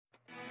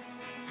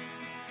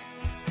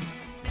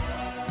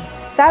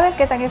¿Sabes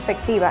qué tan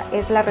efectiva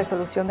es la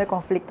resolución de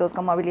conflictos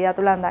como habilidad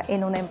blanda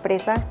en una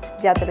empresa?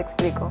 Ya te lo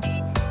explico.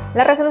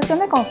 La resolución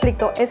de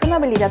conflicto es una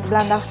habilidad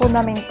blanda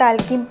fundamental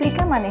que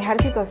implica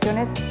manejar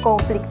situaciones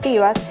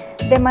conflictivas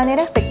de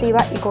manera efectiva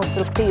y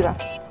constructiva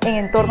en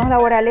entornos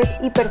laborales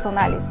y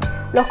personales.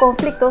 Los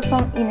conflictos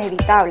son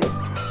inevitables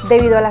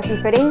debido a las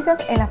diferencias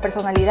en las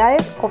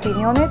personalidades,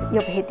 opiniones y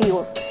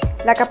objetivos.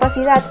 La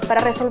capacidad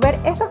para resolver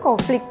estos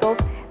conflictos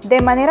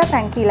de manera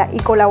tranquila y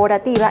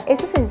colaborativa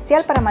es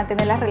esencial para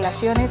mantener las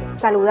relaciones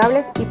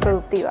saludables y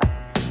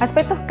productivas.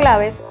 Aspectos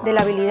claves de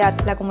la habilidad: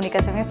 la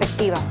comunicación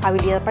efectiva,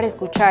 habilidad para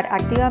escuchar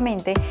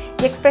activamente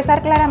y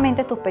expresar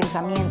claramente tus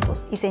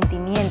pensamientos y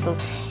sentimientos,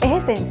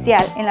 es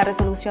esencial en la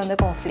resolución de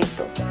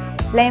conflictos.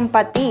 La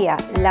empatía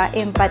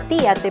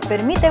te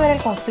permite ver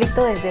el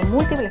conflicto desde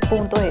múltiples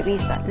puntos de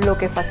vista, lo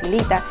que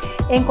facilita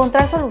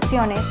encontrar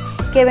soluciones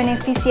que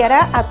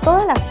beneficiará a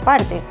todas las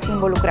partes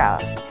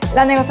involucradas.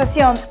 La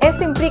negociación,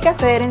 esto implica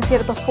ceder en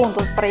ciertos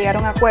puntos para llegar a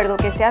un acuerdo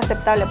que sea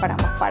aceptable para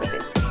ambas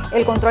partes.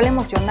 El control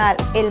emocional,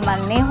 el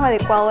manejo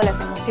adecuado de las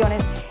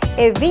emociones,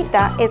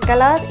 evita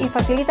escaladas y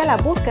facilita la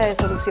búsqueda de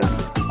soluciones.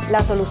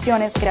 Las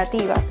soluciones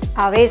creativas.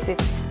 A veces,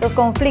 los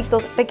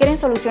conflictos requieren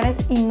soluciones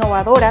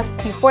innovadoras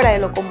y fuera de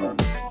lo común.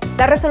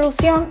 La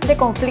resolución de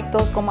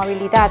conflictos como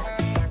habilidad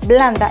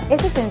blanda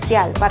es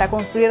esencial para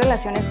construir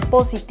relaciones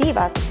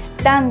positivas,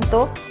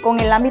 tanto con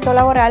el ámbito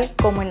laboral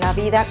como en la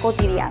vida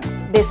cotidiana.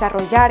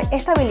 Desarrollar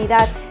esta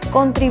habilidad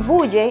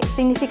contribuye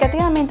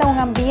significativamente a un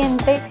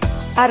ambiente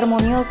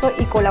armonioso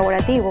y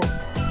colaborativo.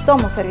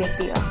 Somos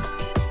Serviestiba.